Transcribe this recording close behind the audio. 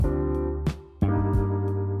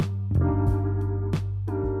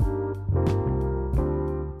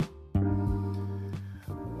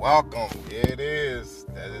Welcome. Yeah, it is.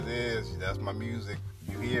 That's my music.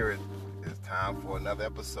 You hear it. It's time for another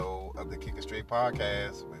episode of the Kick It Straight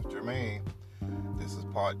podcast with Jermaine. This is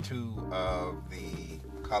part 2 of the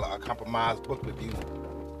Color of Compromise book review.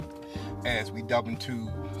 As we delve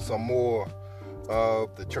into some more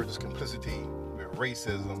of the church's complicity with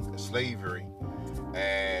racism and slavery,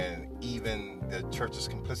 and even the church's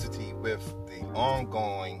complicity with the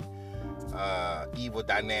ongoing evil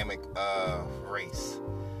dynamic of race.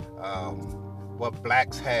 What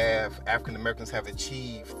blacks have, African Americans have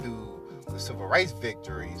achieved through the civil rights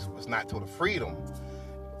victories was not total freedom.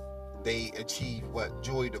 They achieved what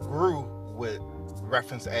Joy DeGruy would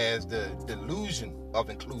reference as the delusion of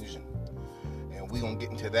inclusion. And we're going to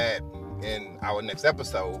get into that in our next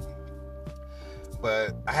episode.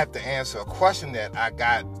 But I have to answer a question that I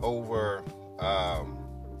got over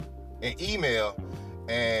an email,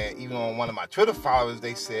 and even on one of my Twitter followers,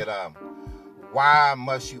 they said, why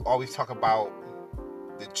must you always talk about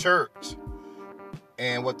the church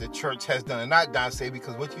and what the church has done and not done? I say,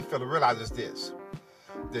 because what you fail to realize is this: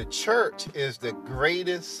 the church is the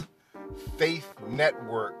greatest faith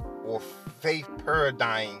network or faith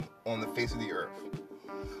paradigm on the face of the earth.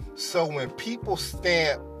 So when people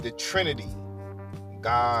stamp the Trinity,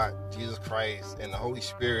 God, Jesus Christ, and the Holy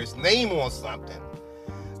Spirit's name on something,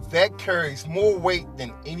 that carries more weight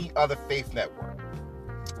than any other faith network.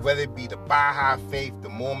 Whether it be the Baha'i faith, the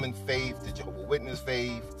Mormon faith, the Jehovah's Witness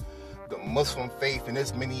faith, the Muslim faith, and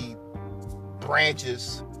there's many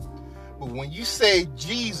branches. But when you say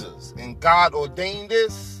Jesus and God ordained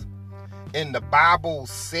this, and the Bible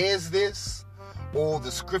says this, or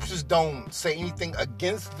the scriptures don't say anything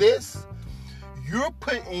against this, you're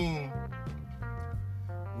putting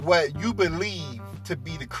what you believe to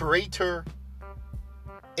be the creator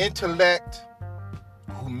intellect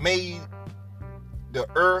who made the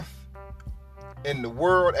earth and the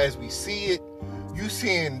world as we see it, you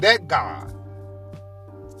seeing that God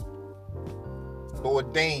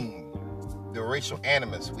ordained the racial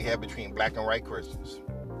animus we have between black and white Christians.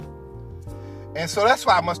 And so that's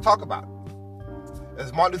why I must talk about it.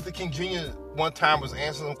 As Martin Luther King Jr. one time was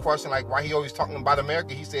answering a question like why he always talking about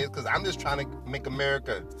America, he says, because I'm just trying to make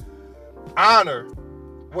America honor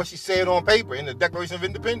what she said on paper in the Declaration of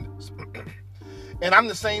Independence. And I'm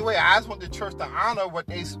the same way. I just want the church to honor what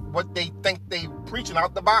they think they preaching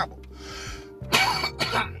out the Bible.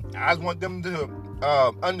 I just want them to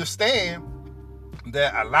understand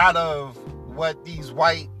that a lot of what these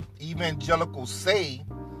white evangelicals say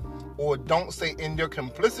or don't say in their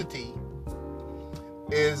complicity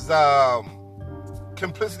is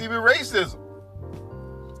complicity with racism.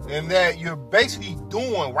 And that you're basically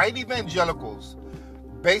doing, white evangelicals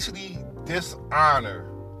basically dishonor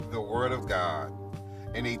the Word of God.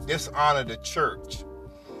 And they dishonor the church.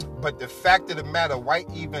 But the fact of the matter, white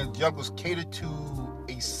evangelicals cater to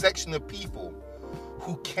a section of people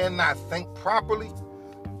who cannot think properly.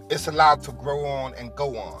 It's allowed to grow on and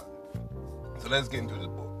go on. So let's get into the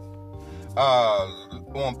book.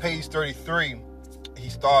 On page 33, he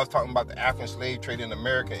starts talking about the African slave trade in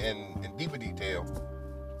America in deeper detail.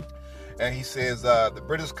 And he says the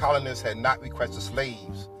British colonists had not requested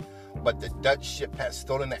slaves, but the Dutch ship had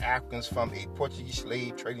stolen the Africans from a Portuguese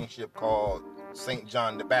slave trading ship called St.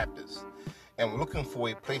 John the Baptist and were looking for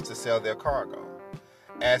a place to sell their cargo.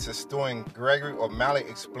 As historian Gregory O'Malley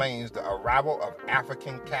explains, the arrival of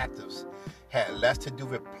African captives had less to do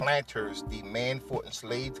with planters' demand for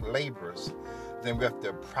enslaved laborers than with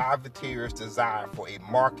the privateers' desire for a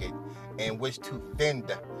market in which to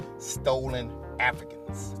vend stolen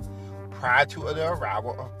Africans. Prior to the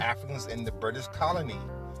arrival of Africans in the British colony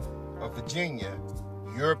of Virginia,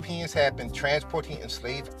 Europeans had been transporting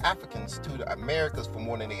enslaved Africans to the Americas for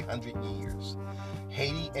more than 100 years.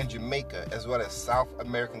 Haiti and Jamaica, as well as South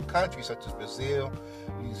American countries such as Brazil,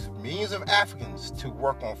 used millions of Africans to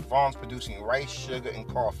work on farms producing rice, sugar, and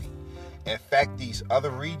coffee. In fact, these other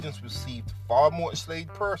regions received far more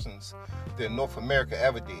enslaved persons than North America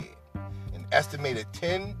ever did. An estimated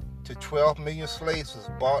 10 to 12 million slaves was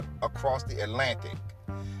bought across the Atlantic,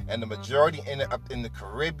 and the majority ended up in the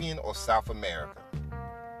Caribbean or South America.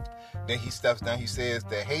 Then he steps down. He says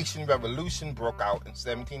the Haitian Revolution broke out in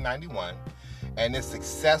 1791, and its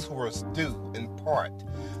success was due in part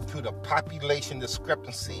to the population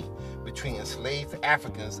discrepancy between enslaved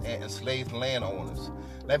Africans and enslaved landowners.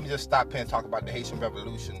 Let me just stop here and talk about the Haitian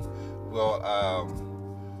Revolution. Well,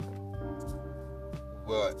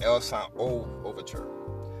 El San Overture.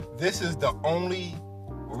 This is the only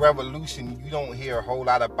revolution you don't hear a whole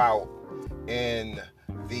lot about in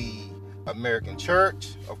the American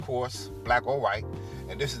church, of course, black or white,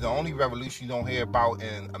 And this is the only revolution you don't hear about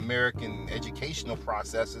in American educational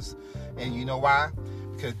processes. And you know why?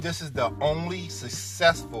 Because this is the only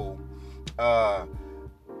successful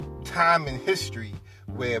time in history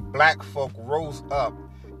where black folk rose up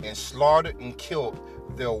and slaughtered and killed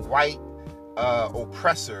their white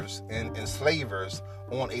oppressors and enslavers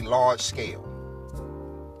on a large scale.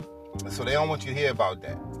 So they don't want you to hear about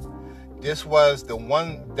that. This was the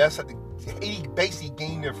one that's he basically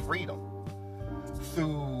gained their freedom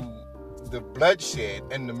through the bloodshed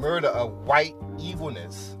and the murder of white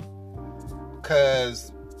evilness,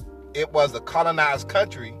 because it was a colonized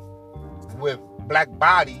country with black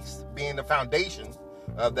bodies being the foundation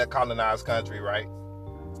of that colonized country, right?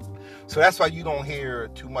 So that's why you don't hear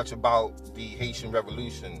too much about the Haitian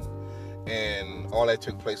Revolution and all that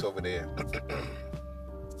took place over there.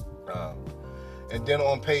 And then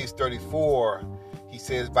on page 34, he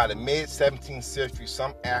says, by the mid-17th century,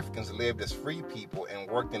 some Africans lived as free people and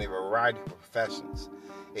worked in a variety of professions.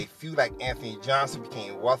 A few, like Anthony Johnson,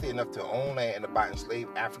 became wealthy enough to own land and to buy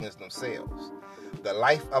enslaved Africans themselves. The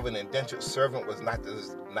life of an indentured servant was not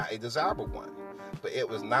a desirable one, but it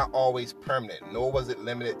was not always permanent, nor was it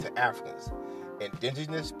limited to Africans.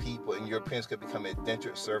 Indigenous people and Europeans could become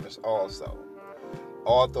indentured servants also.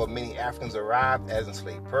 Although many Africans arrived as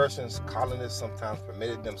enslaved persons, colonists sometimes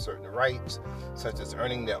permitted them certain rights, such as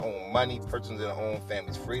earning their own money, purchasing their own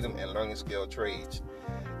family's freedom, and learning skilled trades.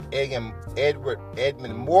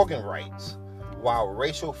 Edmund Morgan writes, while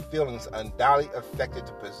racial feelings undoubtedly affected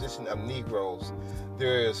the position of Negroes,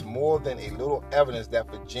 there is more than a little evidence that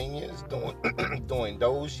Virginians during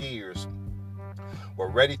those years were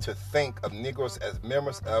ready to think of Negroes as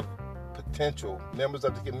potential members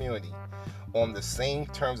of the community on the same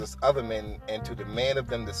terms as other men and to demand of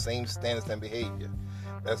them the same standards and behavior.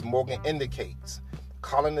 As Morgan indicates,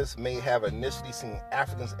 colonists may have initially seen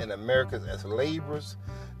Africans in America as laborers,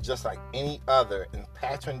 just like any other, and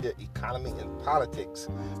patterned their economy and politics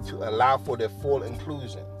to allow for their full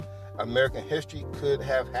inclusion. American history could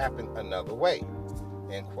have happened another way,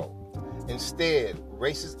 end quote. Instead,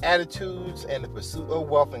 racist attitudes and the pursuit of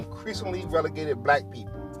wealth increasingly relegated black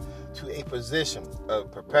people to a position of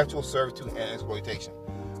perpetual servitude and exploitation.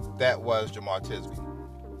 That was Jemar Tisby.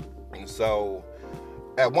 And so,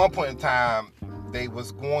 at one point in time, they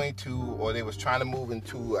was trying to move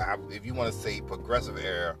into, if you want to say, progressive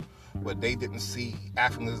era, where they didn't see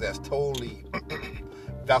Africans as totally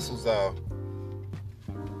vessels of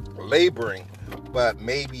laboring, but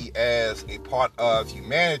maybe as a part of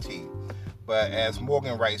humanity. But as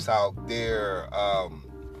Morgan writes out, their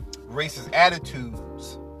racist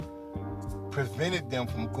attitudes prevented them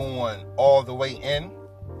from going all the way in.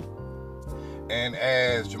 And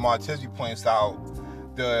as Jemar Tisby points out,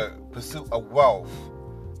 the pursuit of wealth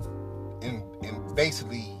in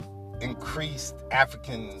basically increased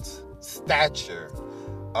Africans' stature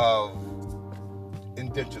of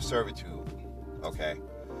indentured servitude. Okay.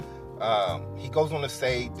 He goes on to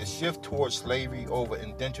say the shift towards slavery over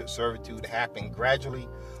indentured servitude happened gradually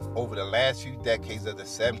over the last few decades of the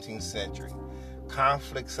 17th century.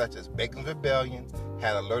 Conflicts such as Bacon's Rebellion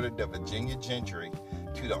had alerted the Virginia gentry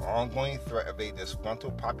to the ongoing threat of a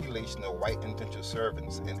disgruntled population of white indentured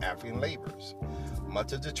servants and African laborers.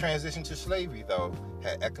 Much of the transition to slavery, though,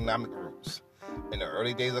 had economic roots. In the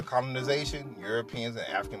early days of colonization, Europeans and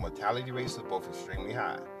African mortality rates were both extremely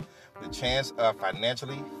high. The chance of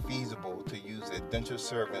financially feasible to use indentured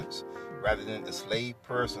servants rather than enslaved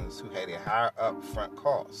persons who had a higher upfront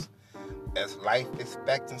cost. As life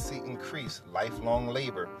expectancy increased, lifelong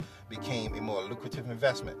labor became a more lucrative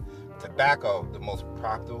investment. Tobacco, the most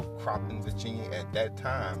profitable crop in Virginia at that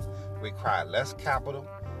time, required less capital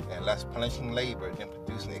and less punishing labor than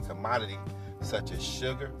producing a commodity such as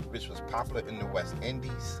sugar, which was popular in the West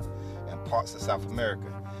Indies and parts of South America.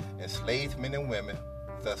 Enslaved men and women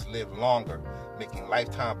thus lived longer, making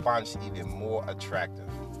lifetime bondage even more attractive.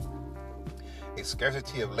 A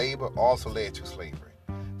scarcity of labor also led to slavery.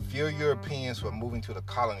 Fewer Europeans were moving to the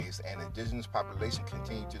colonies, and indigenous population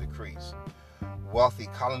continued to decrease. Wealthy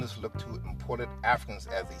colonists looked to imported Africans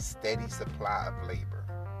as a steady supply of labor.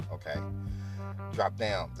 Okay, drop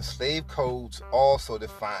down. The slave codes also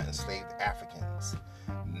defined enslaved Africans,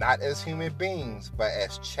 not as human beings, but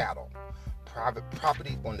as chattel, private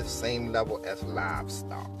property on the same level as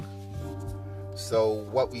livestock. So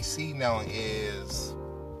what we see now is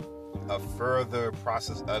a further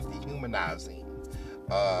process of dehumanizing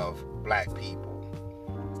of black people.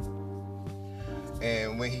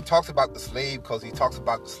 And when he talks about the slave codes, he talks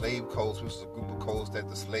about the slave codes, which is a group of codes that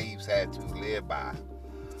the slaves had to live by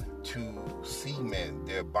to cement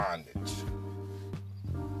their bondage.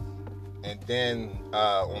 And then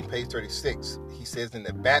on page 36, he says, in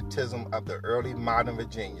the baptism of the early modern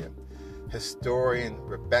Virginia, historian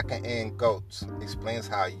Rebecca Ann Goetz explains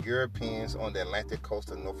how Europeans on the Atlantic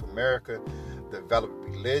coast of North America developed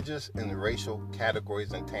religious and racial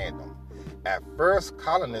categories in tandem. At first,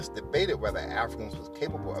 colonists debated whether Africans was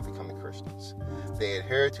capable of becoming Christians. They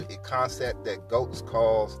adhered to a concept that Goetz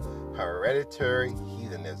calls hereditary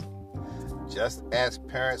heathenism. Just as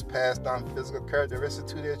parents passed on physical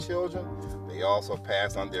characteristics to their children, they also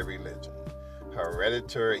passed on their religion.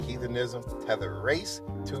 Hereditary heathenism tethered race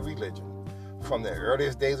to religion. From the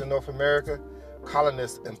earliest days of North America,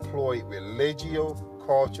 colonists employed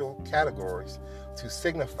religio-cultural categories to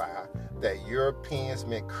signify that Europeans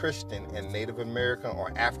meant Christian and Native American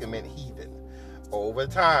or African meant heathen. Over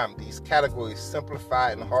time, these categories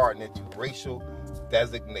simplified and hardened into racial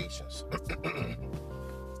designations.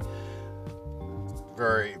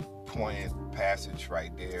 Very poignant passage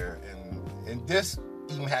right there. And this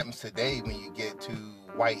even happens today when you get to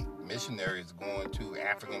white missionaries going to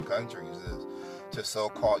African countries to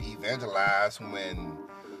so-called evangelize, when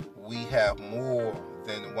we have more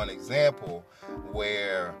than one example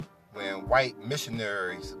where when white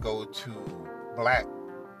missionaries go to black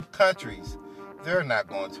countries, they're not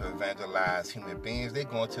going to evangelize human beings. They're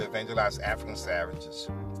going to evangelize African savages.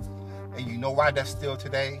 And you know why that's still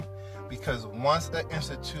today? Because once an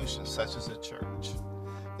institution such as a church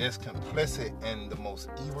is complicit in the most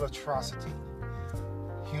evil atrocity,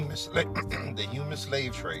 the human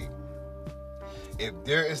slave trade, if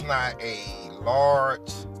there is not a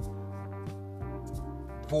large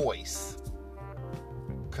voice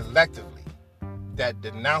collectively that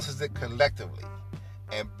denounces it collectively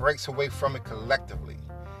and breaks away from it collectively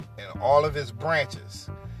in all of its branches,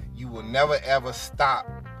 you will never ever stop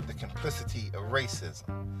the complicity of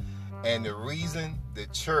racism. And the reason the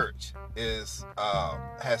church has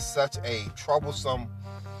such a troublesome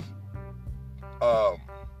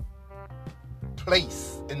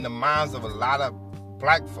place in the minds of a lot of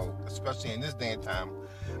black folk, especially in this day and time,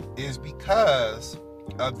 is because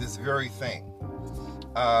of this very thing.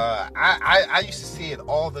 I used to see it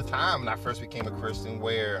all the time when I first became a Christian,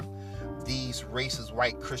 where these racist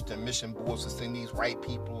white Christian mission boards would send these white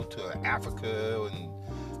people to Africa and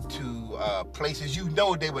to places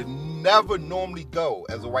they would never normally go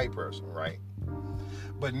as a white person, right?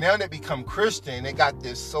 But now they become Christian, they got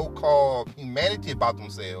this so-called humanity about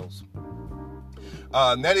themselves.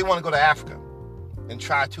 Now they want to go to Africa and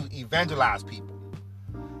try to evangelize people.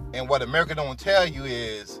 And what America don't tell you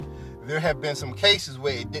is there have been some cases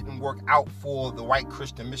where it didn't work out for the white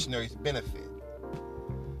Christian missionaries' benefit.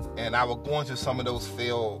 And I will go into some of those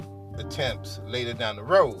failed attempts later down the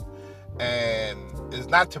road. And it's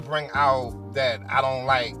not to bring out that I don't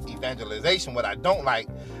like evangelization. What I don't like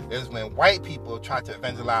is when white people try to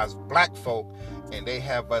evangelize black folk and they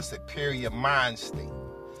have a superior mind state.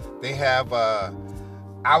 They have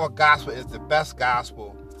our gospel is the best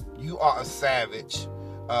gospel. You are a savage.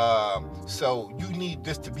 So you need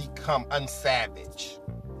this to become unsavage.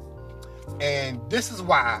 And this is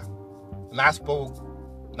why, and I spoke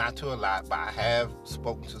not to a lot, but I have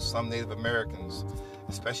spoken to some Native Americans,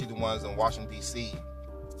 especially the ones in Washington, D.C.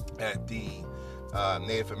 at the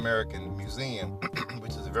Native American Museum,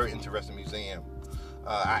 which is a very interesting museum.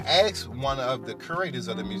 I asked one of the curators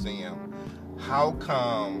of the museum, how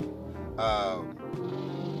come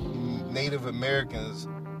Native Americans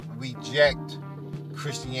reject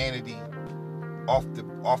Christianity off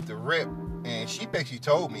the rip? And she basically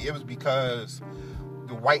told me it was because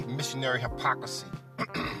the white missionary hypocrisy.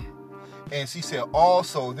 And she said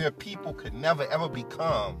also their people could never ever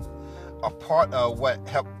become a part of what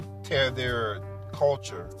helped tear their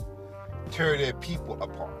culture, tear their people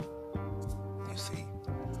apart. You see,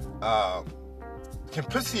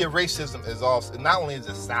 complicity of racism is also, not only is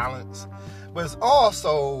it silence, but it's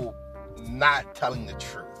also not telling the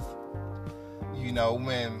truth. You know,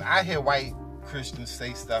 when I hear white Christians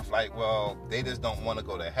say stuff like, well, they just don't want to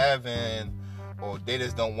go to heaven, or they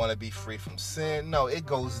just don't want to be free from sin. No, it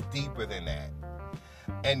goes deeper than that.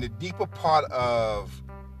 And the deeper part of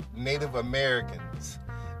Native Americans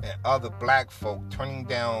and other black folk turning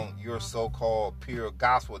down your so-called pure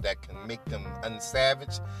gospel that can make them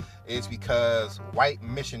unsavage is because white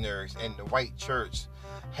missionaries and the white church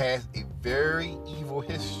has a very evil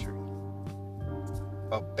history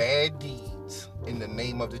of bad deeds in the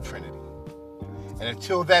name of the Trinity. And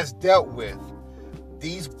until that's dealt with,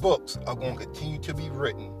 these books are going to continue to be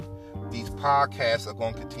written. These podcasts are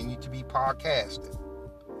going to continue to be podcasted.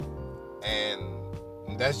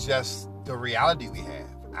 And that's just the reality we have.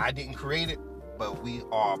 I didn't create it, but we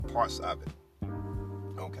are parts of it.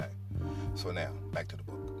 Okay. So now, back to the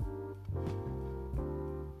book.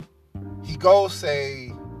 goes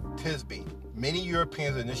say, Tisby, many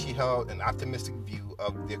Europeans initially held an optimistic view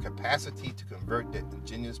of their capacity to convert the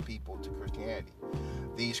indigenous people to Christianity.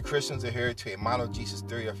 These Christians adhere to a monogesis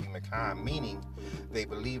theory of humankind, meaning they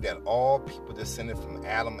believe that all people descended from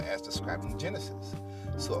Adam as described in Genesis.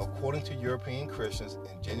 So according to European Christians,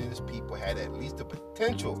 indigenous people had at least the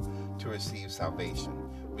potential to receive salvation,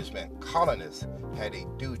 which meant colonists had a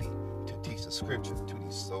duty to teach the scripture to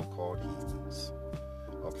these so-called heathens.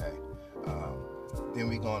 Okay, then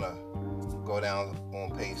we're gonna go down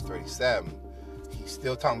on page 37. He's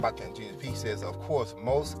still talking about the indigenous people. He says, of course,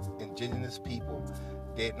 most indigenous people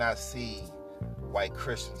did not see white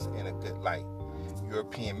Christians in a good light.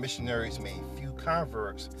 European missionaries made few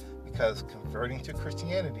converts because converting to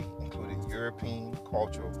Christianity included European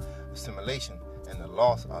cultural assimilation and the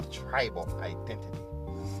loss of tribal identity.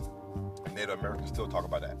 And Native Americans still talk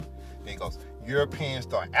about that. Then he goes, Europeans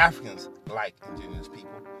thought Africans, like indigenous people,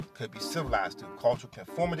 could be civilized through cultural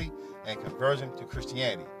conformity and conversion to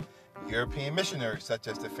Christianity. European missionaries such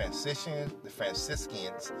as the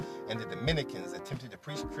Franciscans, and the Dominicans attempted to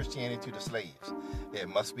preach Christianity to the slaves. It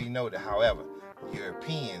must be noted, however,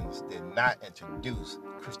 Europeans did not introduce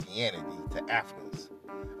Christianity to Africans.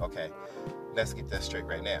 Okay, let's get that straight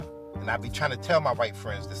right now. And I be trying to tell my white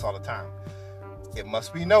friends this all the time. It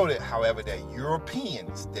must be noted, however, that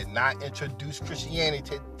Europeans did not introduce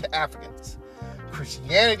Christianity to Africans.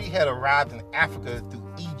 Christianity had arrived in Africa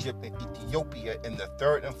through Egypt and Ethiopia in the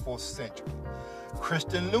 3rd and 4th century.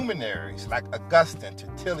 Christian luminaries like Augustine,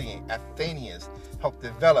 Tertullian, Athanasius helped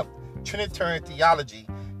develop Trinitarian theology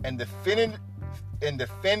and defended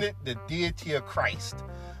the deity of Christ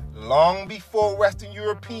long before Western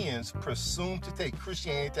Europeans presumed to take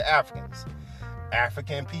Christianity to Africans.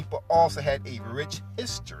 African people also had a rich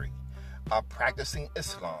history of practicing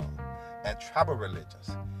Islam and tribal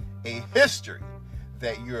religions, a history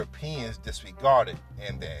that Europeans disregarded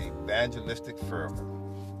in their evangelistic fervor.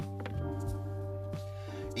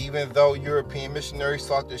 Even though European missionaries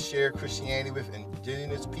sought to share Christianity with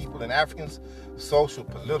indigenous people and Africans, social,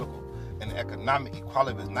 political, and economic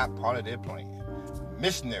equality was not part of their plan.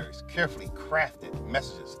 Missionaries carefully crafted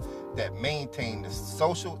messages that maintained the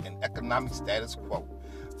social and economic status quo.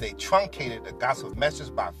 They truncated the gospel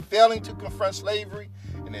message by failing to confront slavery,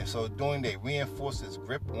 and in so doing, they reinforced its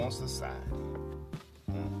grip on society.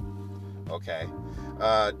 Okay.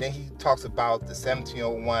 Then he talks about the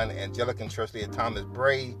 1701 Anglican Church leader Thomas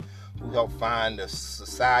Bray, who helped found the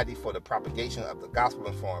Society for the Propagation of the Gospel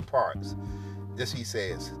in Foreign Parts. This he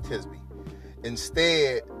says, Tisby.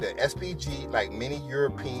 Instead, the SPG, like many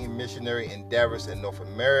European missionary endeavors in North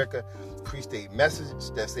America, preached a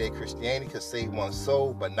message that said Christianity could save one's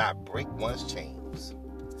soul but not break one's chains.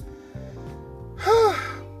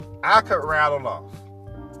 I could rattle off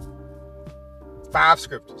 5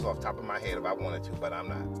 scriptures off the top of my head if I wanted to, but I'm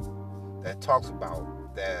not. That talks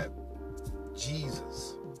about that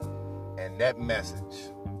Jesus and that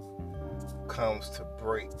message comes to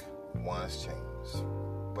break one's chains.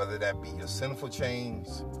 Whether that be your sinful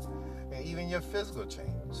chains and even your physical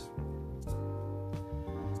chains.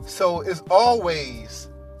 So it's always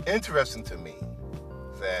interesting to me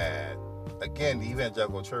that, again, the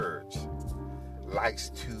evangelical church likes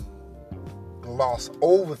to gloss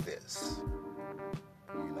over this.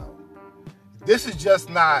 You know, this is just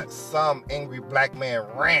not some angry black man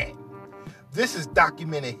rant. This is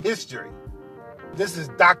documented history. This is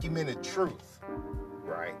documented truth,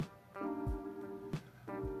 right?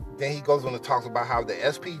 Then he goes on to talk about how the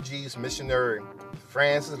SPG's missionary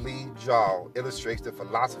Francis Lee Jaw illustrates the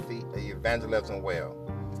philosophy of evangelism well.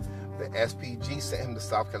 The SPG sent him to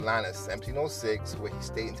South Carolina in 1706, where he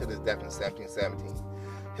stayed until his death in 1717.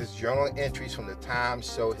 His journal entries from the time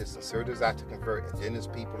show his sincere desire to convert indigenous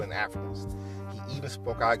people and Africans. He even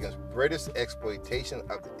spoke out against British exploitation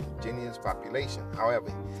of the indigenous population.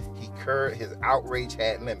 However, his outrage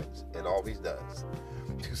had limits. It always does.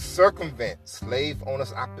 To circumvent slave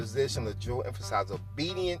owners' opposition, LaJoy emphasized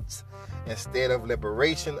obedience instead of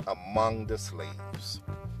liberation among the slaves.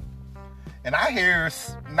 And I hear,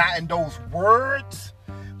 not in those words,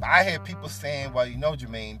 but I hear people saying, well, you know,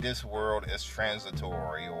 Jermaine, this world is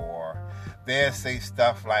transitory, or they'll say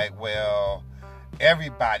stuff like, well,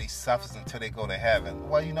 everybody suffers until they go to heaven.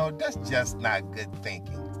 Well, you know, that's just not good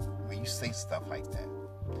thinking when you say stuff like that.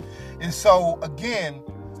 And so, again,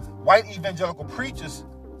 white evangelical preachers,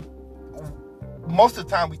 most of the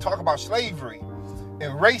time we talk about slavery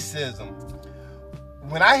and racism.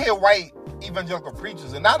 When I hear white evangelical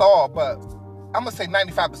preachers, and not all, but I'm going to say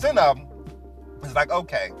 95% of them, it's like,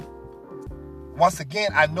 okay, once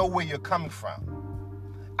again, I know where you're coming from.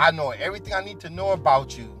 I know everything I need to know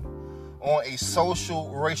about you on a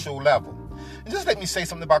social, racial level. And just let me say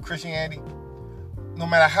something about Christianity. No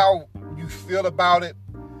matter how you feel about it,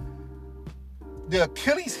 the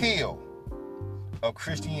Achilles heel of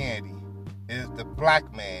Christianity is the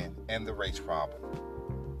black man and the race problem.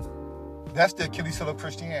 That's the Achilles heel of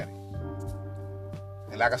Christianity.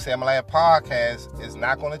 And like I said in my last podcast, it's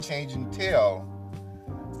not going to change until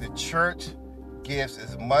the church gives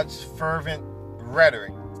as much fervent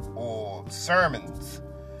rhetoric or sermons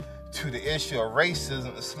to the issue of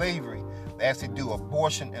racism and slavery as they do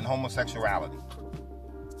abortion and homosexuality.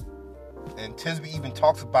 And Tisby even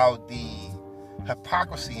talks about the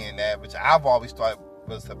hypocrisy in that, which I've always thought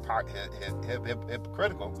was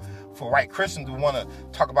hypocritical for white Christians who want to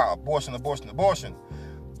talk about abortion.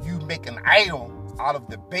 You make an idol out of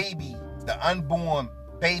the baby, the unborn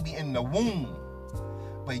baby in the womb,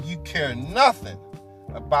 but you care nothing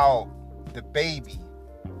about the baby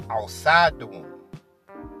outside the womb.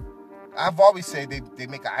 I've always said they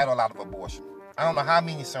make an idol out of abortion. I don't know how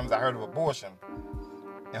many sermons I heard of abortion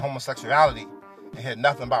and homosexuality and heard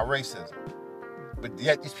nothing about racism. But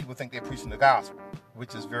yet these people think they're preaching the gospel,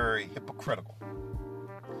 which is very hypocritical.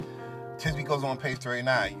 Tisby goes on page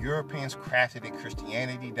 39. Europeans crafted a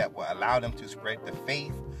Christianity that will allow them to spread the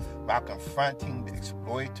faith while confronting the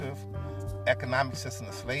exploitative economic system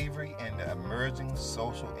of slavery and the emerging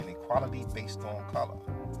social inequality based on color.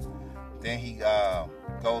 Then he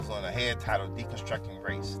goes on a head titled Deconstructing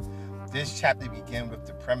Race. This chapter begins with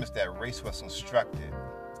the premise that race was constructed.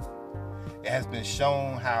 It has been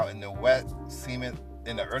shown how in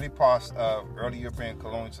the early parts of early European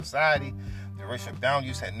colonial society, the racial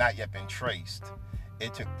boundaries had not yet been traced.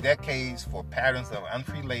 It took decades for patterns of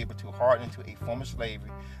unfree labor to harden into a form of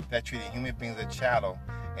slavery that treated human beings as chattel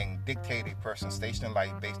and dictated a person's station in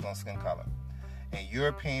life based on skin color. In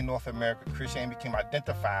European North America, Christianity became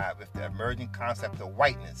identified with the emerging concept of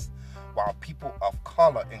whiteness, while people of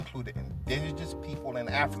color, including indigenous people and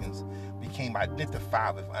Africans, became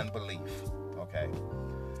identified with unbelief. Okay,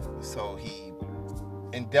 so he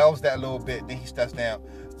indulges that a little bit, then he steps down.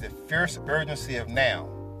 The fierce urgency of now,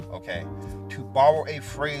 okay, to borrow a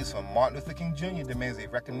phrase from Martin Luther King Jr. demands a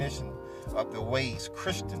recognition of the ways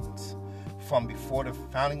Christians from before the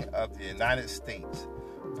founding of the United States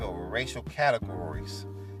built racial categories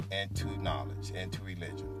into knowledge, into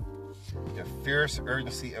religion. The fierce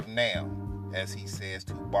urgency of now, as he says,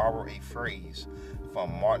 to borrow a phrase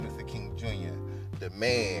from Martin Luther King Jr.,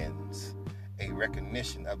 demands a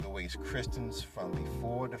recognition of the ways Christians from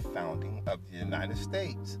before the founding of the United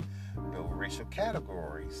States built racial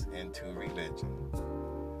categories into religion.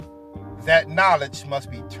 That knowledge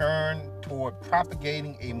must be turned toward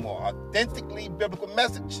propagating a more authentically biblical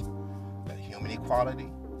message of human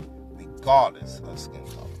equality, regardless of skin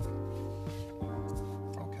color.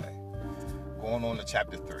 Okay. Going on to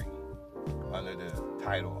chapter 3, under the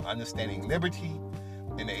title, Understanding Liberty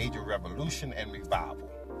in the Age of Revolution and Revival.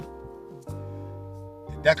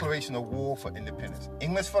 The Declaration of War for Independence.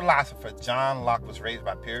 English philosopher John Locke was raised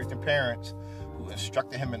by Puritan parents who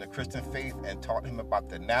instructed him in the Christian faith and taught him about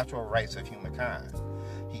the natural rights of humankind.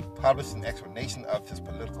 He published an explanation of his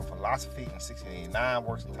political philosophy in 1689,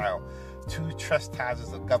 works entitled Two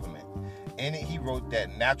Trespasses of Government. In it, he wrote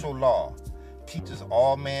that natural law teaches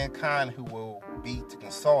all mankind who will be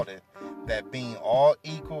consulted that being all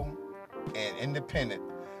equal and independent,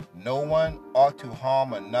 no one ought to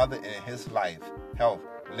harm another in his life, health,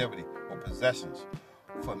 liberty, or possessions.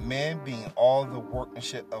 For men being all the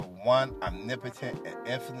workmanship of one omnipotent and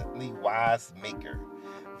infinitely wise maker,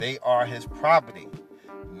 they are his property.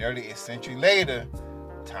 Nearly a century later,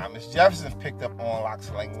 Thomas Jefferson picked up on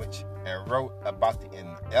Locke's language and wrote about the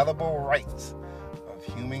inalienable rights of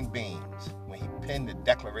human beings when he penned the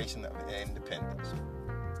Declaration of Independence.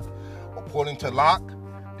 According to Locke,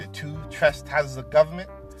 the two trespasses of government,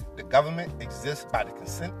 the government exists by the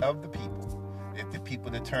consent of the people. If the people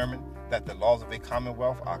determine that the laws of a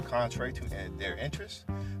commonwealth are contrary to their interests,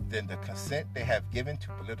 then the consent they have given to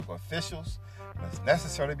political officials must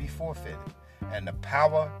necessarily be forfeited, and the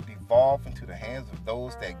power devolve into the hands of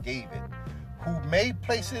those that gave it, who may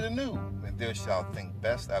place it anew when they shall think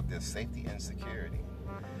best of their safety and security.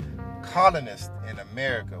 Colonists in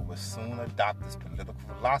America would soon adopt this political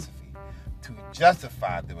philosophy to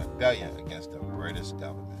justify the rebellion against the British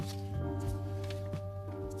government.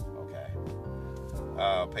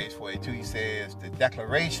 Page 42, he says, the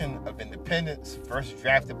Declaration of Independence, first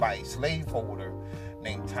drafted by a slaveholder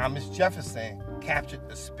named Thomas Jefferson, captured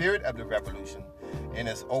the spirit of the revolution in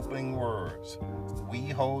its opening words. We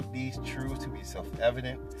hold these truths to be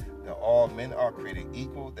self-evident, that all men are created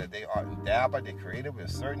equal, that they are endowed by their Creator with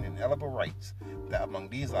certain inalienable rights, that among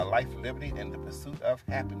these are life, liberty, and the pursuit of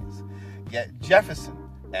happiness. Yet Jefferson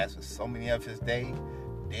as with so many of his day,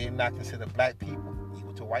 did not consider black people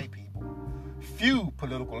equal to white people. Few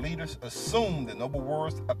political leaders assumed the noble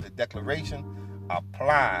words of the Declaration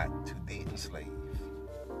applied to the enslaved.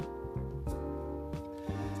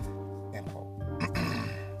 End quote.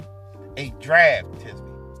 A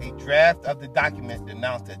draft of the document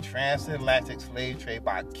denounced the transatlantic slave trade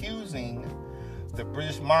by accusing the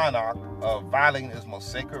British monarch of violating his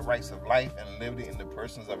most sacred rights of life and liberty in the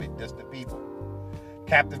persons of a distant people,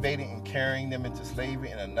 captivating and carrying them into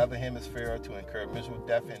slavery in another hemisphere to incur miserable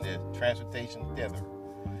death in their transportation thither.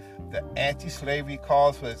 The anti-slavery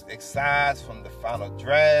cause was excised from the final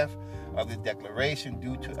draft of the Declaration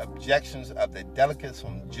due to objections of the delegates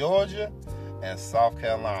from Georgia and South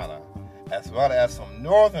Carolina, as well as some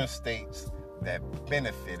northern states that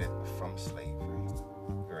benefited from slavery.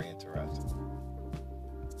 Very interesting.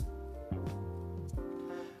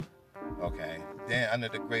 Okay, then under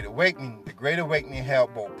the Great Awakening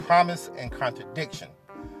held both promise and contradiction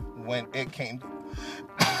when it came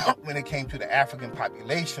to the African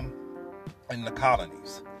population in the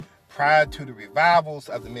colonies. Prior to the revivals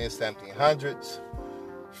of the mid-1700s,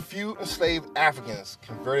 few enslaved Africans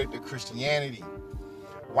converted to Christianity.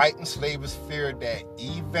 White enslavers feared that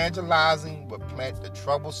evangelizing would plant the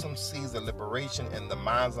troublesome seeds of liberation in the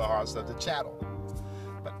minds and hearts of the chattel.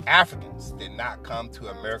 But Africans did not come to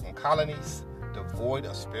American colonies devoid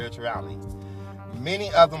of spirituality.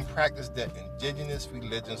 Many of them practiced the indigenous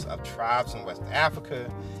religions of tribes in West Africa,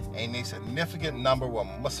 and a significant number were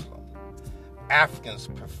Muslim. Africans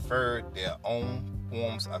preferred their own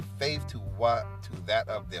forms of faith to that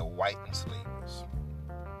of their white enslavers.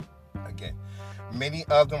 Again, many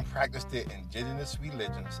of them practiced the indigenous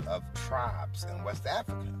religions of tribes in West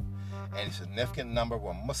Africa, and a significant number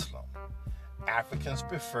were Muslim. Africans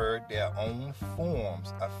preferred their own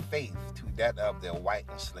forms of faith to that of their white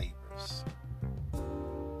enslavers.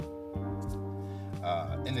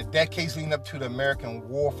 In the decades leading up to the American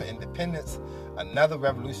War for Independence, another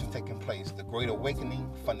revolution taking place. The Great Awakening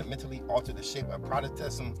fundamentally altered the shape of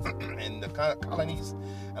Protestantism in the colonies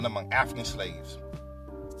and among African slaves.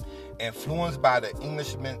 Influenced by the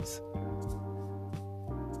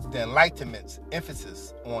Enlightenment's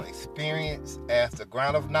emphasis on experience as the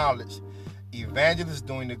ground of knowledge, evangelists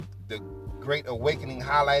during the Great Awakening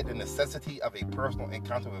highlighted the necessity of a personal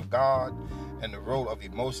encounter with God and the role of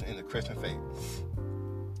emotion in the Christian faith.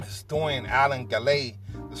 Historian Alan Gallay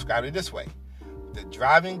described it this way: the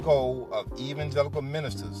driving goal of evangelical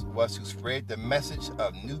ministers was to spread the message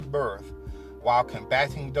of new birth while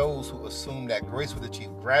combating those who assumed that grace was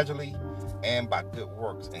achieved gradually and by good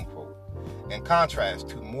works, end quote. In contrast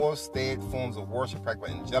to more staid forms of worship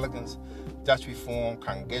practiced by Anglicans, Dutch Reformed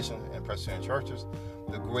congregations, and Presbyterian churches,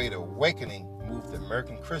 the Great Awakening moved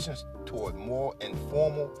American Christians toward more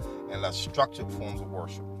informal and less structured forms of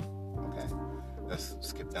worship. Okay, let's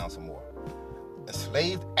skip down some more.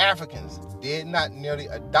 Enslaved Africans did not merely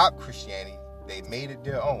adopt Christianity, they made it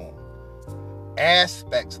their own.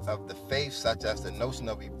 Aspects of the faith, such as the notion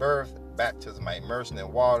of rebirth, baptism by immersion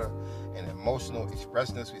in water, and emotional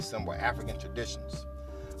expressiveness, resemble African traditions.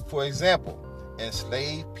 For example,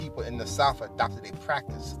 enslaved people in the South adopted a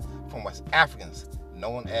practice from West Africans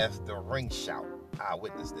known as the ring shout. I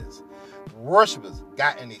witnessed this. Worshippers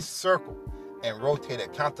got in a circle and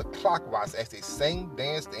rotated counterclockwise as they sang,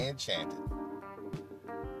 danced, and chanted.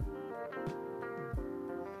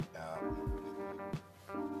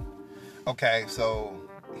 Okay, so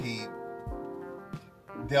he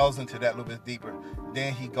delves into that a little bit deeper.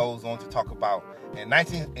 Then he goes on to talk about in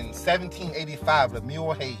 1785,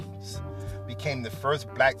 Lemuel Hayes became the first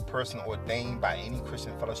black person ordained by any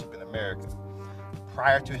Christian fellowship in America.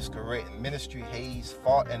 Prior to his career in ministry, Hayes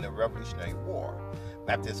fought in the Revolutionary War.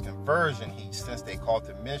 After his conversion, since they called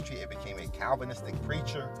to ministry, it became a Calvinistic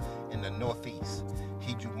preacher in the Northeast.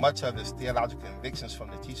 He drew much of his theological convictions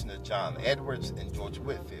from the teaching of John Edwards and George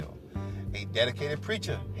Whitefield. A dedicated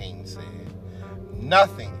preacher, Haynes said,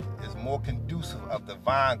 "Nothing is more conducive of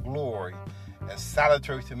divine glory and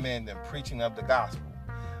salutary to men than preaching of the gospel.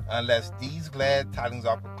 Unless these glad tidings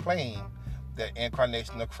are proclaimed, the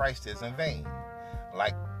incarnation of Christ is in vain."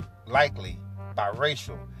 Likely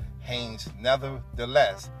biracial, Haynes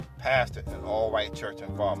nevertheless pastored an all-white church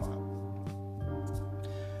in Vermont.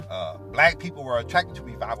 Black people were attracted to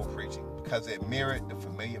revival preaching because it mirrored the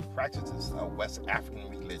familiar practices of West African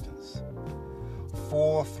religions.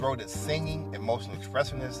 Full-throated singing, emotional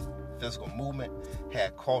expressiveness, physical movement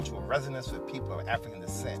had cultural resonance with people of African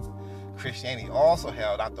descent. Christianity also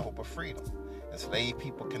held out the hope of freedom. Enslaved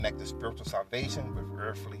people connected spiritual salvation with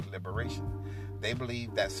earthly liberation. They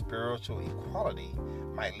believed that spiritual equality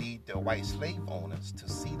might lead their white slave owners to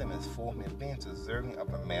see them as full human beings deserving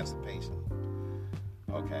of emancipation.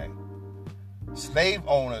 Okay. Slave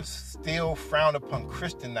owners still frowned upon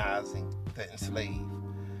Christianizing the enslaved.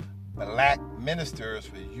 Black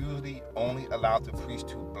ministers were usually only allowed to preach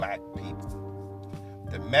to black people.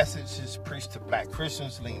 The messages preached to black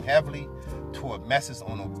Christians leaned heavily toward a message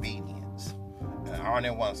on obedience and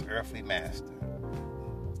honoring one's earthly master.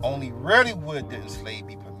 Only rarely would the enslaved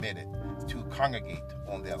be permitted to congregate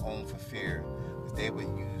on their own for fear that they would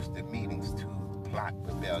use the meetings to plot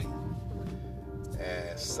rebellion,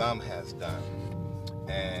 as some has done.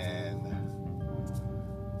 And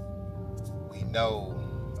we know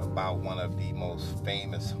about one of the most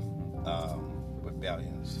famous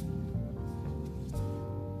rebellions.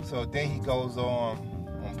 So then he goes on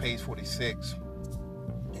page 46,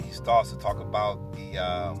 and he starts to talk about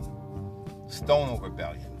the Stonewall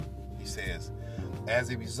Rebellion. He says, as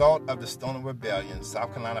a result of the Stonewall Rebellion,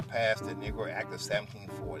 South Carolina passed the Negro Act of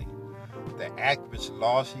 1740. The act, which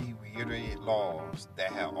largely reiterated laws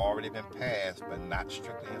that had already been passed but not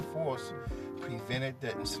strictly enforced, prevented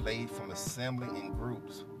the enslaved from assembling in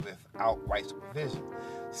groups without white supervision,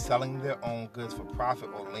 selling their own goods for profit,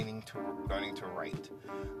 or learning to write.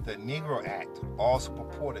 The Negro Act also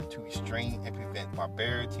purported to restrain and prevent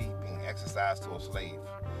barbarity being exercised to a slave,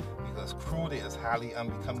 because cruelty is highly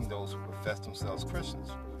unbecoming those who profess themselves Christians.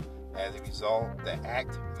 As a result, the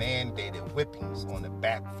act mandated whippings on the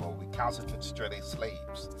back for recalcitrant stray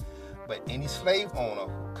slaves. But any slave owner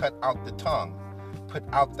who cut out the tongue, put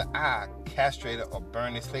out the eye, castrated, or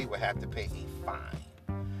burned a slave would have to pay a fine.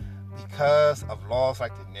 Because of laws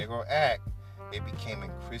like the Negro Act, it became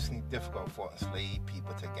increasingly difficult for enslaved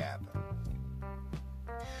people to gather.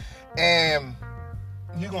 And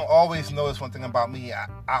you're going to always notice one thing about me. I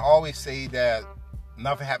always say that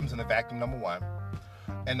nothing happens in a vacuum, number one.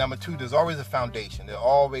 And number two, there's always a foundation. There's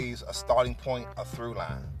always a starting point, a through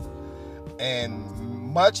line. And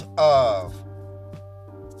much of,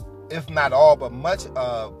 if not all, but much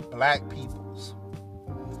of black people's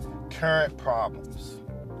current problems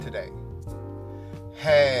today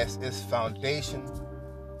has its foundation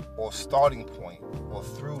or starting point or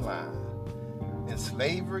through line in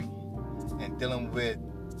slavery and dealing with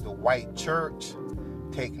the white church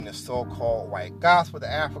taking the so-called white gospel to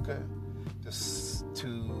Africa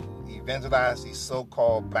to evangelize these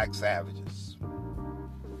so-called black savages.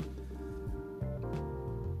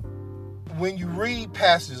 When you read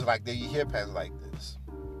passages like that, you hear passages like this,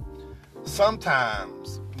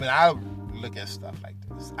 sometimes when I look at stuff like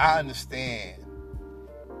this, I understand,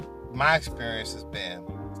 my experience has been,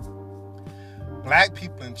 black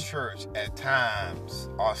people in church at times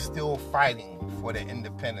are still fighting for their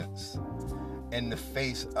independence in the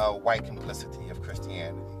face of white complicity of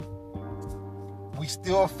Christianity. We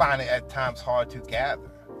still find it at times hard to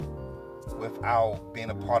gather without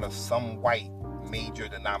being a part of some white major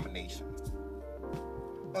denomination.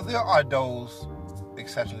 Now, there are those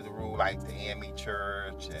exceptions to the rule, like the AME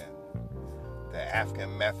Church and the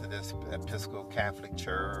African Methodist Episcopal Catholic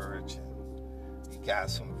Church. And you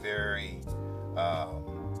got some very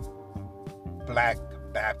black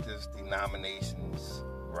Baptist denominations,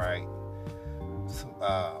 right?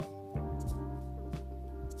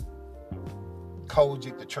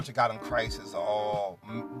 Kojic, the Church of God in Christ, is all,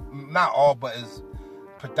 not all, but is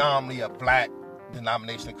predominantly a black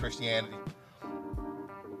denomination of Christianity,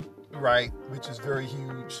 right? Which is very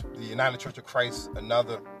huge. The United Church of Christ,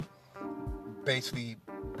 another basically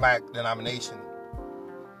black denomination.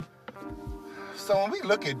 So when we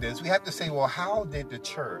look at this, we have to say, well, how did the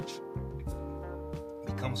church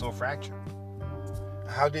become so fractured?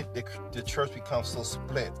 How did the church become so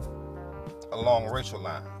split along racial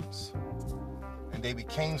lines? And they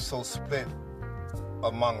became so split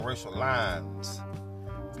among racial lines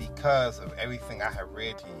because of everything I have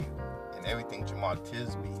read to you and everything Jamal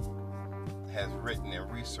Tisby has written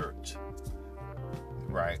and researched,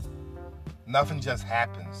 right? Nothing just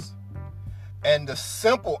happens. And the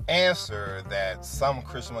simple answer that some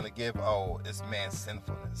Christians want to give, oh, it's man's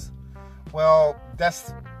sinfulness. Well,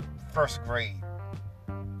 that's first grade.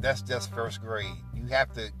 That's just first grade. You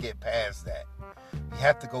have to get past that. You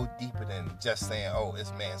have to go deeper than just saying, oh,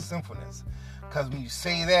 it's man's sinfulness. Because when you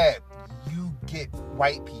say that, you get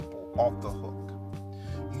white people off the hook.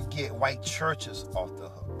 You get white churches off the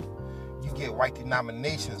hook. You get white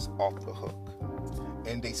denominations off the hook.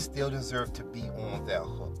 And they still deserve to be on that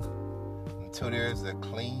hook until there is a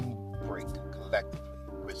clean break collectively,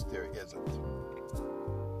 which there isn't.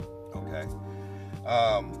 Okay?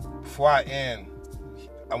 Before I end,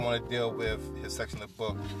 I want to deal with his section of the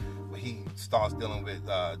book he starts dealing with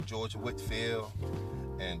George Whitefield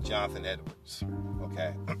and Jonathan Edwards.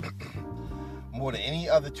 Okay. More than any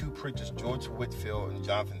other two preachers, George Whitefield and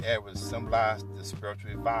Jonathan Edwards symbolized the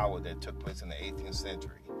spiritual revival that took place in the 18th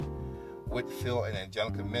century. Whitefield, an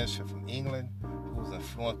Anglican minister from England who was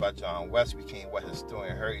influenced by John Wesley, became what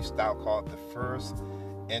historian Harry Stout called the first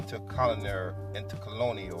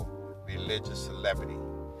intercolonial religious celebrity.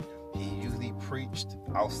 He usually preached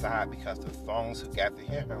outside because the throngs who gathered to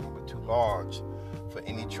hear him were too large for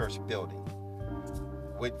any church building.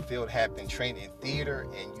 Whitefield had been trained in theater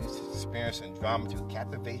and used his experience in drama to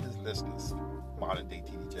captivate his listeners, modern-day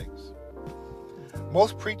T.D. Jakes.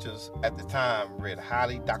 Most preachers at the time read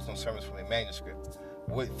highly doctrinal sermons from a manuscript.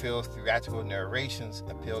 Whitefield's theatrical narrations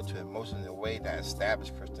appealed to emotions in a way that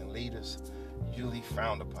established Christian leaders usually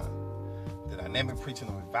frowned upon. The dynamic preaching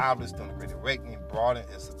of revivalists during the Great Awakening broadened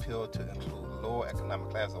its appeal to include the lower economic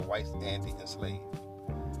class of whites and the enslaved.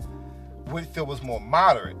 Whitefield was more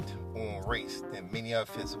moderate on race than many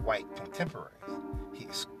of his white contemporaries. He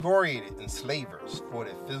excoriated enslavers for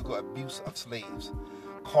the physical abuse of slaves,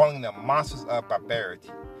 calling them monsters of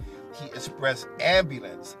barbarity. He expressed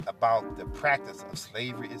ambivalence about the practice of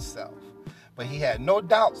slavery itself, but he had no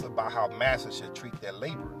doubts about how masters should treat their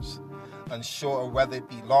laborers. Unsure of whether it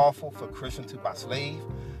be lawful for Christians to buy slaves,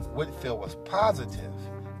 Whitefield was positive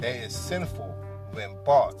that it is sinful when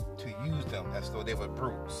bought to use them as though they were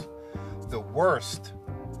brutes. The worst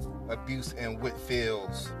abuse in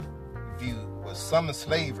Whitefield's view was some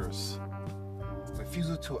enslavers'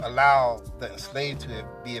 refusal to allow the enslaved to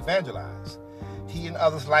be evangelized. He and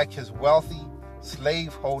others like his wealthy,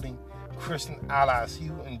 slave-holding Christian allies,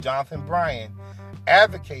 Hugh and Jonathan Bryan,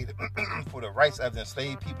 advocated for the rights of the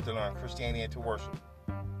enslaved people to learn Christianity and to worship.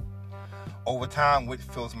 Over time,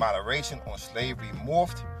 Whitefield's moderation on slavery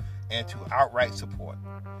morphed into outright support.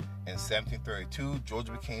 In 1732,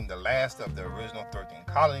 Georgia became the last of the original 13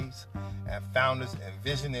 colonies, and founders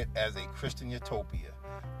envisioned it as a Christian utopia,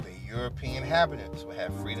 where European inhabitants would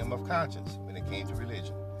have freedom of conscience when it came to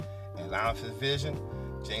religion. In line with his vision,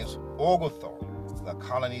 James Oglethorpe, the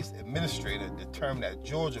colony's administrator, determined that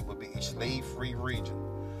Georgia would be a slave-free region.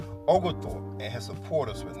 Oglethorpe and his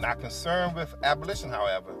supporters were not concerned with abolition,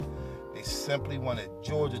 however. They simply wanted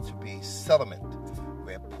Georgia to be a settlement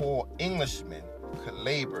where poor Englishmen could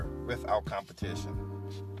labor without competition.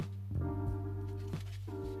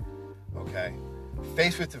 Okay.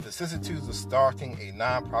 Faced with the vicissitudes of starting a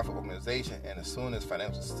non-profit organization and assuming its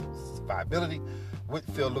financial viability,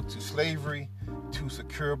 Whitefield looked to slavery to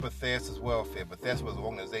secure Bethesda's welfare. Bethesda was an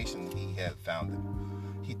organization he had founded.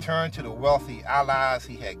 He turned to the wealthy allies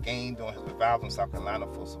he had gained on his revival in South Carolina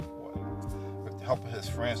for support. With the help of his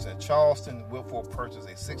friends in Charleston, Whitefield purchased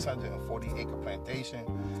a 640-acre plantation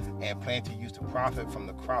and planned to use the profit from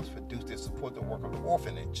the crops produced to support the work of the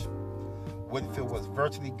orphanage. Whitefield was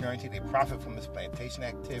virtually guaranteed a profit from his plantation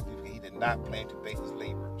activity because he did not plan to pay his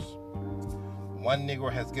laborers. "One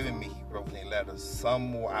Negro has given me," he wrote in a letter,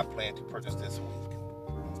 "some more I plan to purchase this week."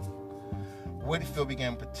 Whitefield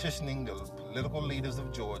began petitioning the political leaders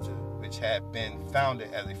of Georgia, which had been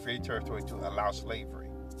founded as a free territory, to allow slavery.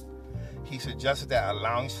 He suggested that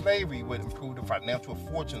allowing slavery would improve the financial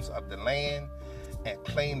fortunes of the land and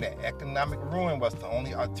claimed that economic ruin was the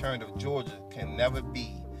only alternative. Georgia can never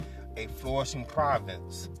be a flourishing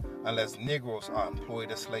province unless Negroes are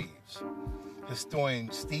employed as slaves. Historian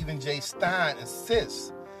Stephen J. Stein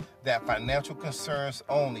insists that financial concerns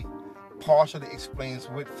only partially explains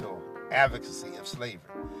Whitefield's advocacy of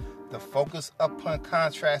slavery. The focus upon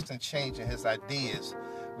contrast and change in his ideas,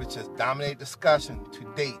 which has dominated discussion to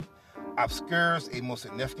date, obscures a most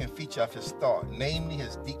significant feature of his thought, namely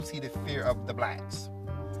his deep-seated fear of the blacks.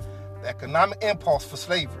 The economic impulse for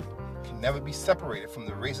slavery can never be separated from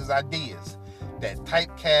the racist ideas that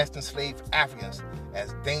typecast enslaved Africans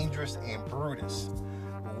as dangerous and brutish.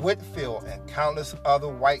 Whitefield and countless other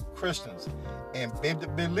white Christians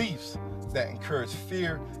embedded beliefs that encourage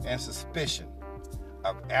fear and suspicion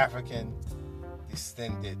of African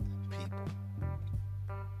descended people.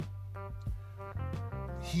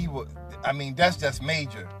 That's just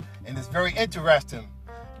major. And it's very interesting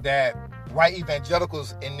that white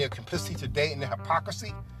evangelicals, in their complicity today, in their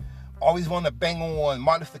hypocrisy, always want to bang on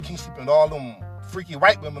Martin Luther King sleeping with all them freaky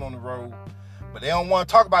white women on the road, but they don't want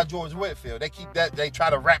to talk about George Whitefield. They try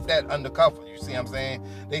to wrap that undercover. You see what I'm saying?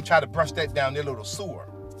 They try to brush that down their little sewer.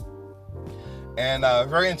 And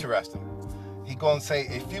very interesting. He going to say,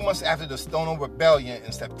 a few months after the Stonewall Rebellion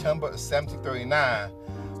in September of 1739,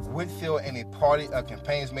 Whitefield and a party of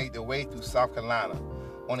companions made their way through South Carolina.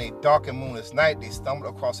 On a dark and moonless night, they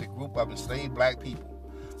stumbled across a group of enslaved black people.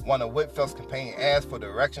 One of Whitefield's companions asked for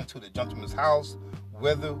directions to the gentleman's house.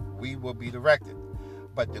 whither we will be directed.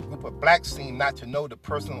 But the group of blacks seemed not to know the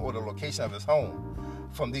person or the location of his home.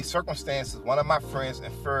 From these circumstances, one of my friends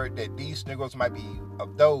inferred that these Negroes might be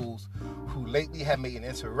of those who lately had made an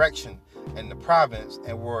insurrection in the province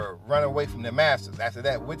and were run away from their masters. After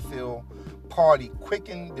that, Whitfield party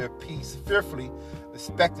quickened their peace fearfully,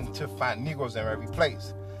 expecting to find Negroes in every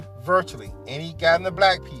place. Virtually any gathering of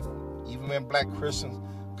black people, even when black Christians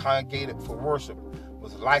congregated for worship,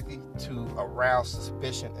 was likely to arouse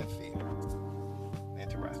suspicion and fear.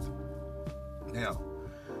 Interesting. Now,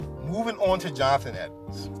 moving on to Jonathan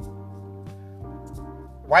Edwards.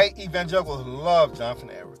 White evangelicals love Jonathan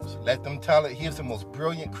Edwards. Let them tell it, he is the most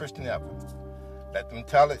brilliant Christian ever. Let them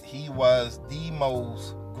tell it, he was the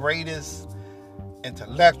most greatest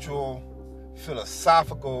intellectual,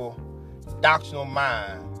 philosophical, doctrinal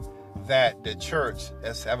mind that the church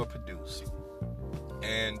has ever produced.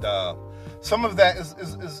 And some of that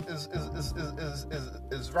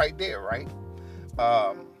is right there, right?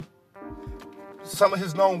 Some of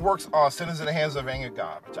his known works are Sinners in the Hands of Angry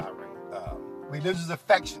God, which I read. Religious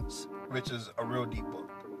Affections, which is a real deep book.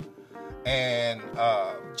 And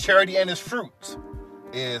Charity and Its Fruits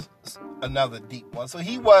is another deep one. So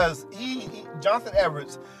Jonathan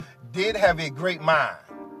Edwards did have a great mind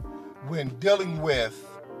when dealing with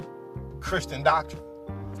Christian doctrine.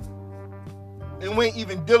 And when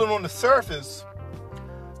even dealing on the surface,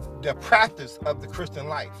 the practice of the Christian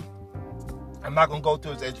life. I'm not going to go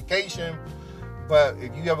through his education, but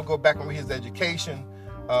if you ever go back and read his education,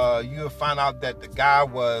 you'll find out that the guy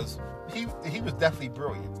was definitely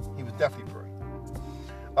brilliant. He was definitely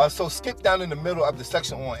brilliant. So skip down in the middle of the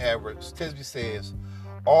section on Edwards. Tisby says,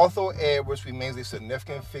 although Edwards remains a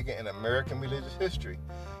significant figure in American religious history,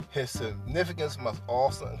 his significance must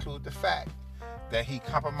also include the fact that he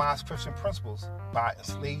compromised Christian principles by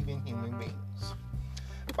enslaving human beings.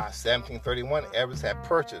 By 1731, Edwards had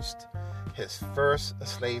purchased his first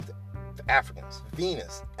enslaved Africans,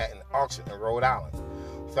 Venus, at an auction in Rhode Island.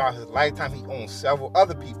 Throughout his lifetime, he owned several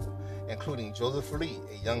other people, including Joseph Lee,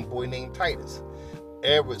 a young boy named Titus.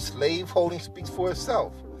 Edwards' slaveholding speaks for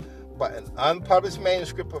itself, but an unpublished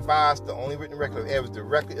manuscript provides the only written record of Edwards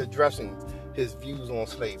directly addressing his views on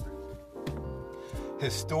slavery.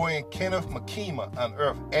 Historian Kenneth McKeema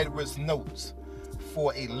unearthed Edwards' notes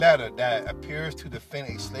for a letter that appears to defend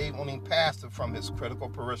a slave-owning pastor from his critical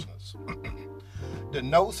parishioners. The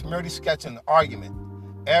notes merely sketch an argument.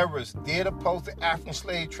 Edwards did oppose the African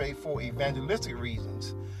slave trade for evangelistic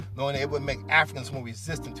reasons, knowing that it would make Africans more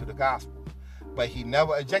resistant to the gospel. But he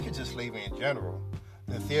never objected to slavery in general.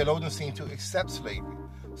 The theologians seemed to accept slavery,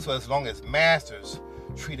 so as long as masters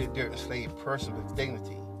treated their enslaved person with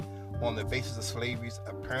dignity on the basis of slavery's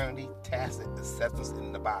apparently tacit acceptance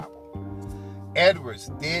in the Bible. Edwards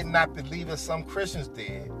did not believe, as some Christians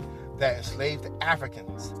did, that enslaved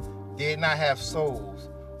Africans did not have souls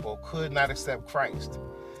or could not accept Christ.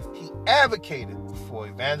 He advocated for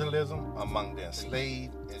evangelism among the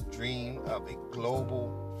enslaved and dreamed of a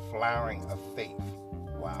global flowering of faith.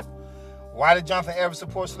 Wow. Why did Jonathan Edwards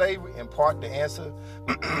support slavery? In part, the answer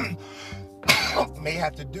may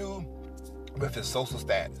have to do with his social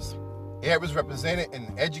status. Edwards represented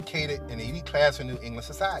an educated and elite class in New England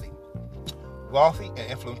society. Wealthy and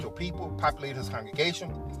influential people populated his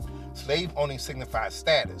congregation. Slave owning signified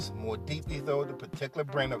status. More deeply, though, the particular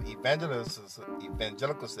brand of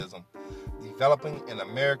evangelicalism developing in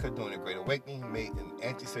America during the Great Awakening made an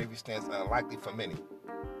anti-slavery stance unlikely for many.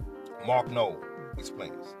 Mark Knoll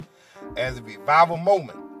explains, as a revival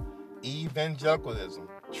moment, evangelicalism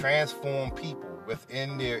transformed people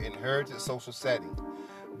within their inherited social setting,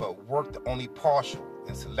 but worked only partial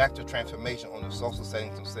and selective transformation on the social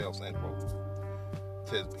settings themselves, end quote.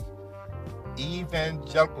 Tisby.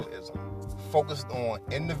 Evangelicalism focused on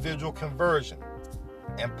individual conversion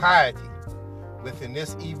and piety. Within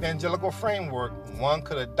this evangelical framework, one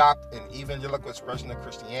could adopt an evangelical expression of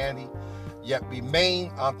Christianity, yet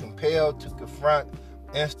remain uncompelled to confront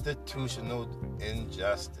institutional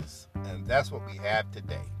injustice. And that's what we have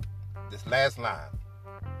today. This last line.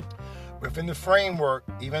 Within the framework,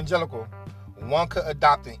 evangelical, one could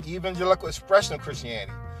adopt an evangelical expression of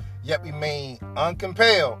Christianity, yet remain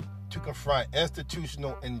uncompelled to confront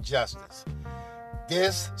institutional injustice.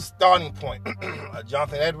 This starting point of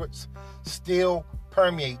Jonathan Edwards still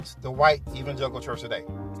permeates the white evangelical church today.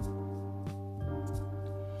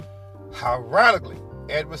 Ironically,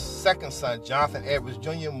 Edwards' second son, Jonathan Edwards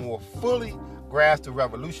Jr., more fully grasped the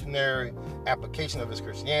revolutionary application of his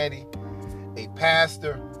Christianity. A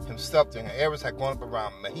pastor himself, during Edwards had grown up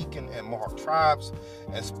around Mohican and Mohawk tribes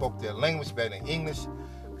and spoke their language better than English.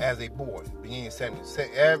 as a boy. Beginning in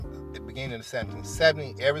the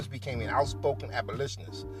 1770s, Evers became an outspoken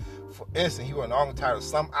abolitionist. For instance, he wrote an article titled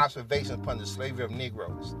Some Observations upon the Slavery of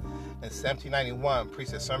Negroes. In 1791,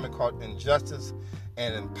 preached a sermon called Injustice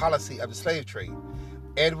and Policy of the Slave Trade.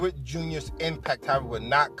 Edward Jr.'s impact, however, would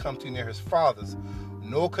not come too near his father's,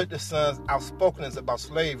 nor could the son's outspokenness about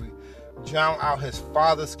slavery drown out his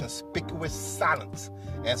father's conspicuous silence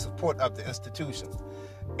and support of the institution.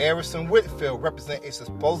 Emerson Whitfield represented a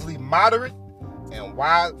supposedly moderate and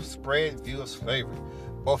widespread view of slavery.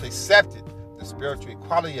 Both accepted the spiritual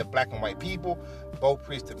equality of black and white people, both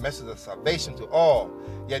preached the message of salvation to all,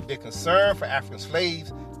 yet their concern for African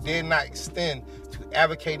slaves did not extend to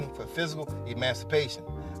advocating for physical emancipation.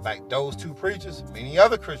 Like those two preachers, many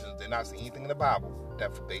other Christians did not see anything in the Bible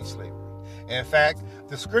that forbade slavery. In fact,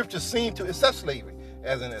 the scriptures seem to accept slavery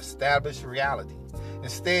as an established reality.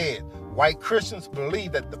 Instead, white Christians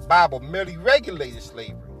believe that the Bible merely regulated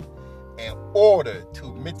slavery in order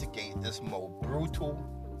to mitigate its more brutal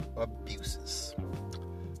abuses.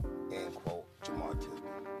 End quote, Jamal Tisby.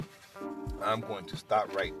 I'm going to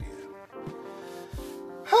stop right there.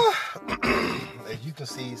 As you can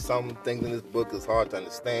see, some things in this book is hard to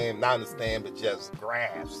understand, not understand, but just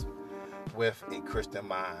grasp with a Christian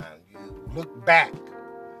mind. You look back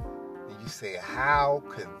and you say, how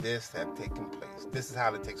could this have taken place? This is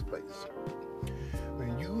how it takes place.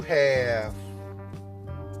 When you have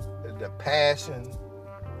the passion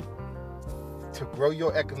to grow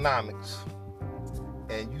your economics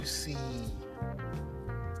and you see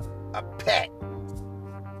a pet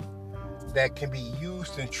that can be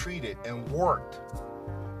used and treated and worked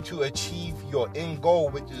to achieve your end goal,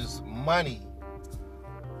 which is money,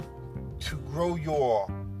 to grow your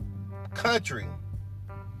country,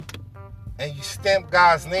 and you stamp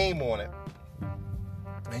God's name on it,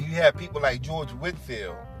 and you have people like George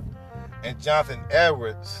Whitfield and Jonathan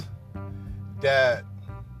Edwards that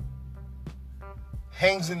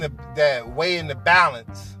that weigh in the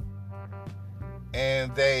balance,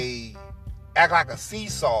 and they act like a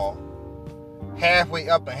seesaw, halfway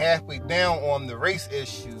up and halfway down on the race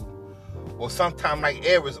issue, or sometimes like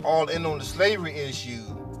Edwards all in on the slavery issue,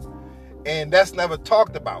 and that's never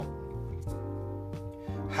talked about.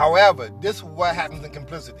 However, this is what happens in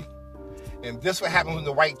complicity, and this is what happens when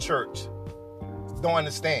the white church don't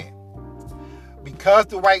understand. Because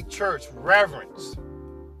the white church reverence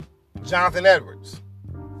Jonathan Edwards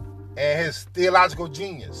and his theological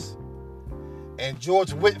genius and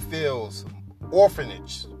George Whitfield's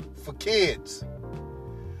orphanage for kids,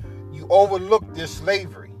 you overlook their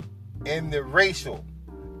slavery and the racial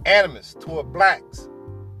animus toward blacks.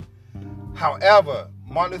 However,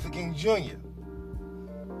 Martin Luther King Jr.,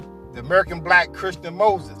 the American black Christian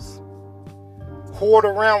Moses, whored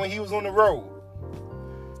around when he was on the road.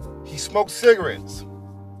 He smoked cigarettes.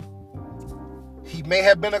 He may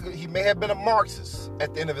have been a Marxist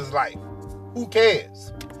at the end of his life. Who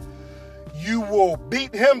cares? You will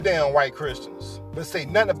beat him down, white Christians, but say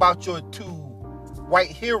nothing about your two white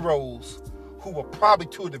heroes who were probably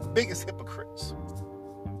two of the biggest hypocrites.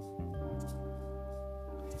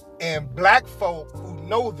 And black folk who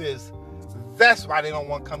know this, that's why they don't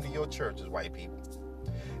want to come to your church as white people.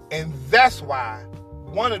 And that's why,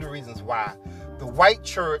 one of the reasons why, the white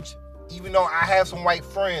church, even though I have some white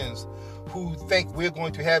friends who think we're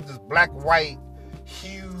going to have this black-white,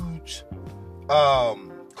 huge,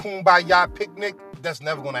 kumbaya picnic, that's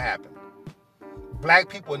never going to happen. Black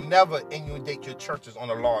people never inundate your churches on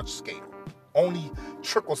a large scale. Only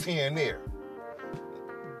trickles here and there.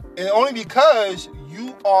 And only because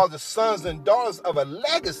you are the sons and daughters of a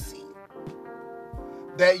legacy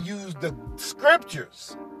that use the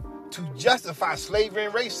scriptures to justify slavery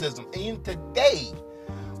and racism. And today,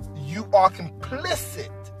 you are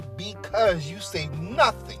complicit because you say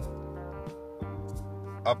nothing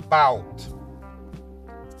about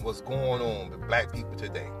what's going on with black people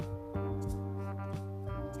today.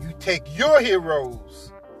 You take your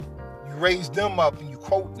heroes, you raise them up and you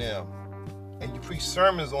quote them, and you preach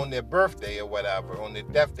sermons on their birthday or whatever, on their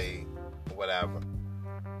death day or whatever,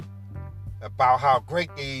 about how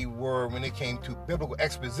great they were when it came to biblical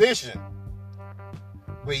exposition,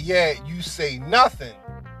 but yet you say nothing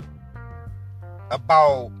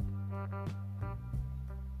about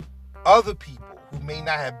other people who may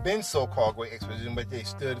not have been so-called great exposition, but they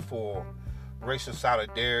stood for racial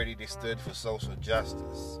solidarity, they stood for social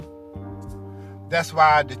justice. That's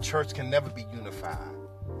why the church can never be unified.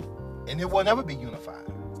 And it will never be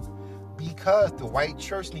unified. Because the white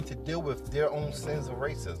church needs to deal with their own sins of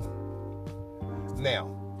racism. Now,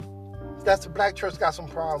 that's the black church got some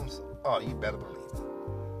problems. Oh, you better believe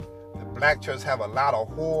it. The black church have a lot of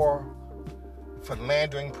horror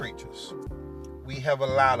philandering preachers. We have a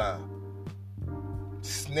lot of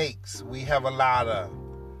snakes. We have a lot of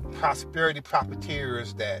prosperity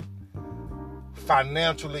profiteers that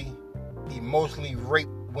financially, emotionally rape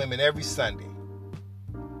women every Sunday.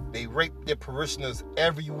 They rape their parishioners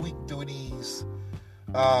every week through these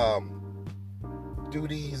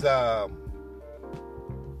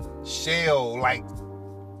shell-like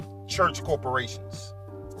church corporations,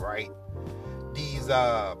 right? These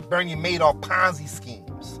Bernie Madoff Ponzi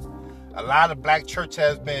schemes. A lot of black church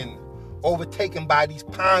has been overtaken by these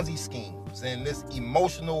Ponzi schemes and this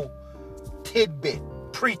emotional tidbit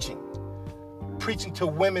preaching to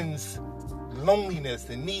women's loneliness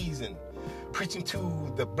and needs, and preaching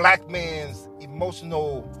to the black man's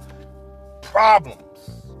emotional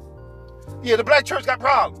problems. Yeah, the black church got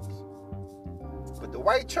problems. But the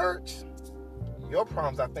white church, your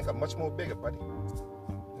problems, I think, are much more bigger, buddy.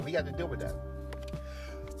 We got to deal with that.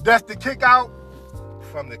 That's the kick out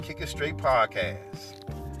from the Kick It Straight podcast.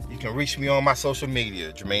 You can reach me on my social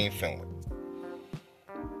media, Jermaine Finley.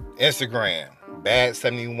 Instagram,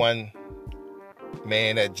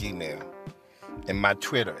 bad71man@gmail. And my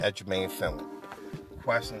Twitter, @Jermaine Finley.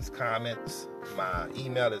 Questions, comments, my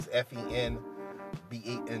email is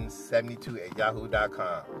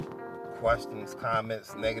FENBAN72@yahoo.com. Questions,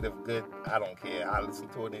 comments, negative, good, I don't care. I listen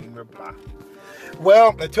to it and even reply.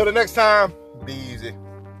 Well, until the next time, be